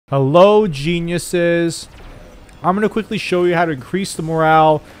Hello, geniuses. I'm going to quickly show you how to increase the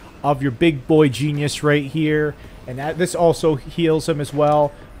morale of your big boy genius right here. And this also heals him as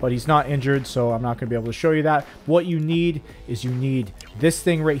well, but he's not injured, so I'm not going to be able to show you that. What you need is you need this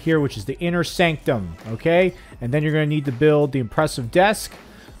thing right here, which is the inner sanctum, okay? And then you're going to need to build the impressive desk,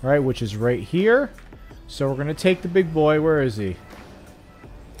 all right, which is right here. So we're going to take the big boy. Where is he?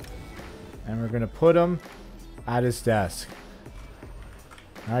 And we're going to put him at his desk.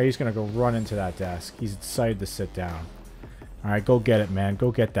 All right, he's going to go run into that desk. He's excited to sit down. All right, go get it, man. Go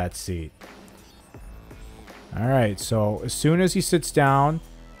get that seat. All right, so as soon as he sits down,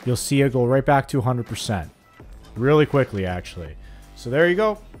 you'll see it go right back to 100%. Really quickly, actually. So there you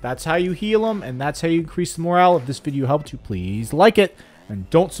go. That's how you heal him, and that's how you increase the morale. If this video helped you, please like it, and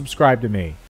don't subscribe to me.